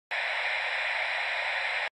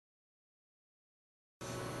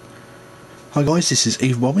Hi guys, this is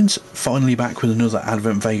Eve Bobbins, finally back with another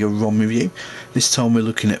Advent Vega ROM review. This time we're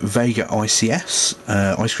looking at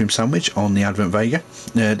VegaICS ice cream sandwich on the Advent Vega.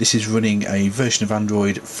 This is running a version of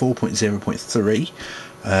Android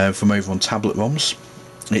 4.0.3 from over on tablet ROMs.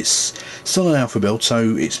 It's still an alpha build,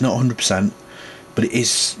 so it's not 100%, but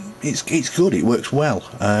it's good, it works well.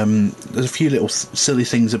 There's a few little silly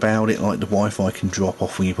things about it, like the Wi-Fi can drop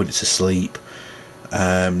off when you put it to sleep.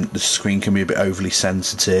 The screen can be a bit overly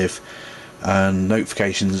sensitive, and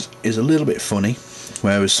notifications is a little bit funny,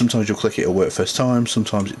 whereas sometimes you'll click it, it'll work first time,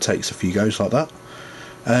 sometimes it takes a few goes like that.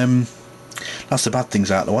 That's the bad things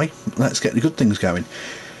out of the way. Let's get the good things going.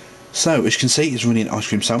 So as you can see, it's running ice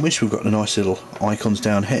cream sandwich. We've got the nice little icons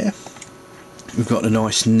down here. We've got a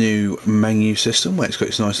nice new menu system where it's got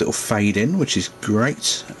its nice little fade in, which is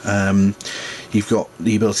great. You've got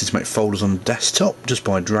the ability to make folders on the desktop just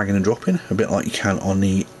by dragging and dropping, a bit like you can on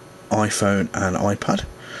the iPhone and iPad.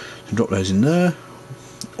 So drop those in there,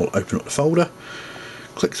 or open up the folder,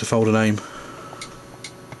 click the folder name,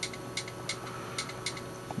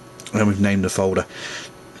 and we've named the folder.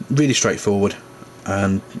 Really straightforward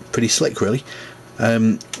and pretty slick, really.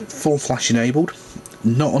 Full flash enabled.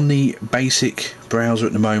 Not on the basic browser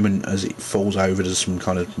at the moment, as it falls over. There's some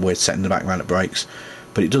kind of weird setting in the background that breaks,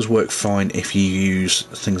 but it does work fine if you use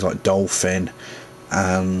things like Dolphin,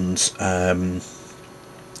 and I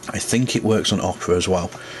think it works on Opera as well,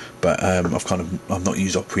 but I've not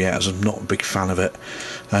used Opera yet, as I'm not a big fan of it.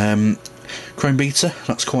 Chrome Beta,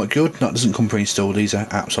 that's quite good. That doesn't come pre-installed. These are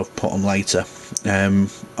apps I've put on later.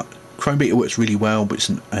 Chrome Beta works really well, but it's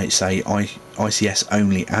a ICS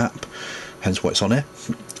only app, hence why it's on here.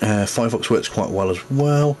 Firefox works quite well as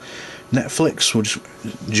well. Netflix, we'll just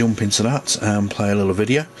jump into that and play a little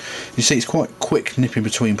video. You see it's quite quick nipping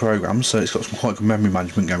between programs, so it's got some quite good memory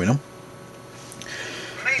management going on.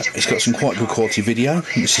 It's got some quite good quality video.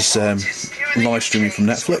 This is live streaming from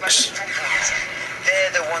Netflix.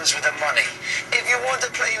 They're the ones with the money. If you want to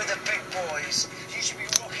play with the big boys, you should be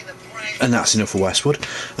rocking the brain. And that's enough for Westwood.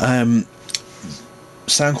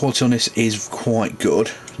 Sound quality on this is quite good.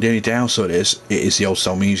 The only downside is it is the old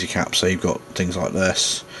style music app, so you've got things like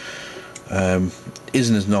this.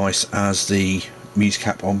 Isn't as nice as the music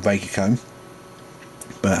app on VegaICS,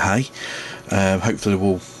 but hey, hopefully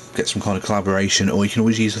we'll get some kind of collaboration, or you can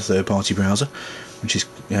always use a third-party browser, which is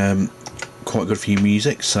quite good for your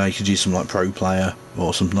music. So you could use something like Pro Player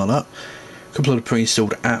or something like that. A couple of the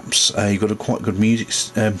pre-installed apps. You've got a quite good movie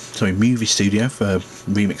studio for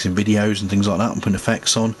remixing videos and things like that and putting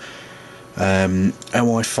effects on.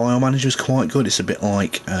 LI File Manager is quite good. It's a bit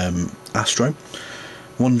like Astro.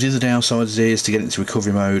 One of the other downsides is to get into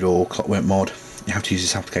recovery mode or Clockwork Mod, you have to use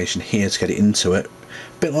this application here to get it into it. A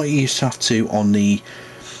bit like you used to have to on the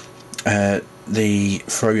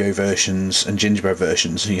Froyo versions and Gingerbread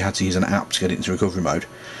versions. You had to use an app to get it into recovery mode.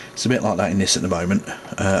 It's a bit like that in this at the moment,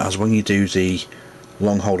 as when you do the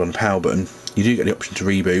long hold on the power button, you do get the option to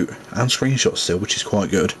reboot and screenshot still, which is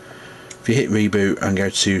quite good. If you hit reboot and go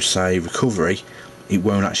to, say, recovery, it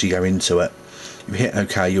won't actually go into it. If you hit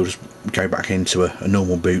OK, you'll just go back into a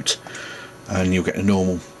normal boot, and you'll get a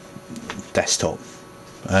normal desktop.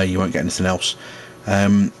 You won't get anything else.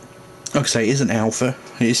 Like I say, it is an alpha.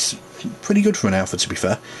 It's pretty good for an alpha, to be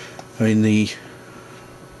fair. I mean, the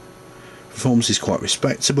performance is quite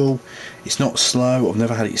respectable. It's not slow. I've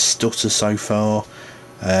never had it stutter so far.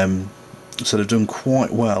 So they've done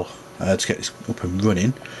quite well to get this up and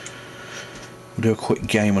running. We'll do a quick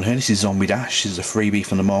game on here. This is Zombie Dash. This is a freebie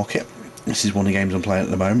from the market. This is one of the games I'm playing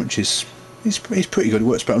at the moment, which is it's pretty good. It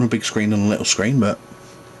works better on a big screen than a little screen, but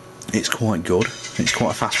it's quite good. It's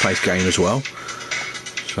quite a fast-paced game as well.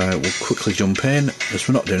 So we'll quickly jump in, as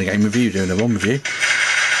we're not doing a game review, we're doing a ROM review.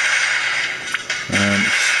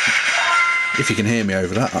 If you can hear me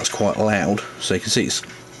over that, that's quite loud. So you can see it's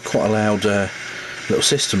quite a loud little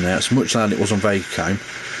system there. It's much louder than it was on VegaICS.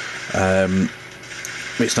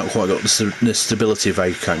 It's not quite got the stability of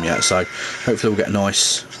VegaICS yet, so hopefully we'll get a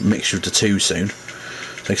nice mixture of the two soon.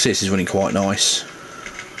 So you can see this is running quite nice.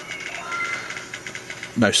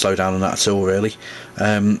 No slowdown on that at all, really.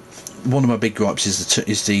 One of my big gripes is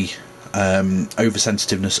the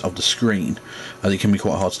oversensitiveness of the screen, as it can be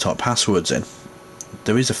quite hard to type passwords in.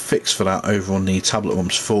 There is a fix for that over on the Tablet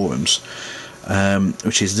ROMs forums,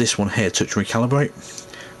 which is this one here, Touch Recalibrate.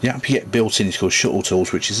 The app you get built in is called Shuttle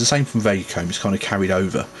Tools, which is the same from VegaICS. It's kind of carried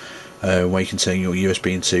over, where you can turn your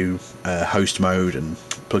USB into host mode and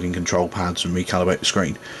plug in control pads and recalibrate the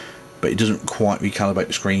screen. But it doesn't quite recalibrate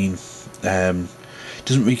the screen. It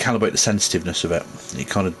doesn't recalibrate the sensitiveness of it. It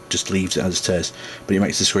kind of just leaves it as it is, but it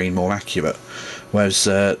makes the screen more accurate. Whereas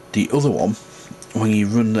the other one when you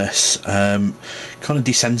run this, kind of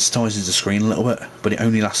desensitises the screen a little bit, but it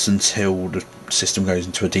only lasts until the system goes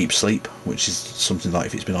into a deep sleep, which is something like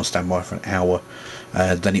if it's been on standby for an hour,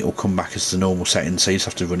 then it will come back as the normal setting, so you just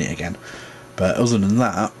have to run it again. But other than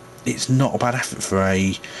that, it's not a bad effort for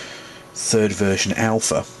a third version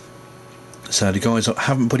alpha. So the guys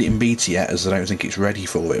haven't put it in beta yet, as I don't think it's ready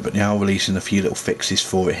for it, but they are releasing a few little fixes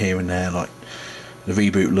for it here and there, like the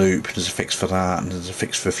reboot loop. There's a fix for that, and there's a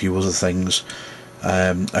fix for a few other things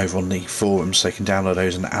over on the forums, so you can download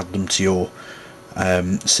those and add them to your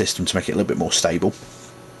system to make it a little bit more stable.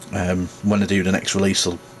 When I do the next release,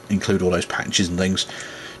 I'll include all those patches and things.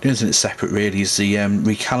 The only thing that's separate really is the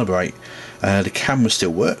recalibrate. The camera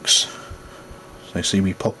still works, so you see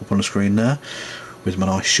me pop up on the screen there with my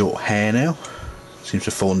nice short hair now. Seems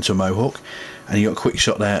to have fallen into a mohawk. And you got a quick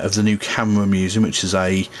shot there of the new camera I'm using, which is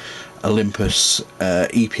a Olympus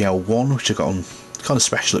EPL1, which I got on kind of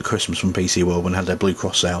special at Christmas from PC World when they had their Blue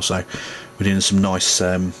Cross sale. So we're doing some nice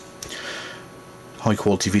high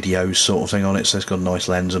quality videos sort of thing on it, so it's got a nice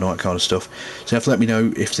lens and all that kind of stuff. So you have to let me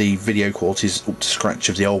know if the video quality is up to scratch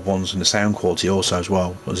of the old ones, and the sound quality also as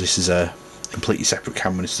well, because this is a completely separate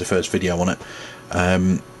camera. This is the first video on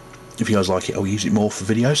it. If you guys like it, I'll use it more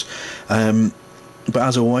for videos. But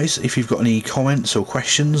as always, if you've got any comments or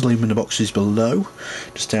questions, leave them in the boxes below,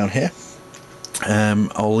 just down here.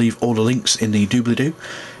 I'll leave all the links in the doobly-doo,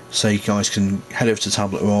 so you guys can head over to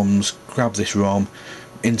Tablet ROMs, grab this ROM,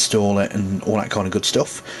 install it and all that kind of good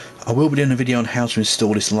stuff. I will be doing a video on how to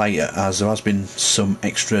install this later, as there has been some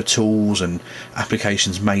extra tools and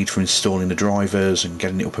applications made for installing the drivers and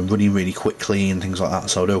getting it up and running really quickly and things like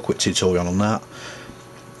that, so I'll do a quick tutorial on that.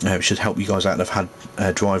 It should help you guys out that have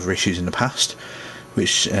had driver issues in the past,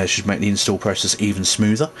 which should make the install process even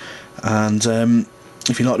smoother. And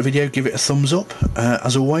if you like the video, give it a thumbs up.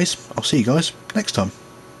 As always, I'll see you guys next time.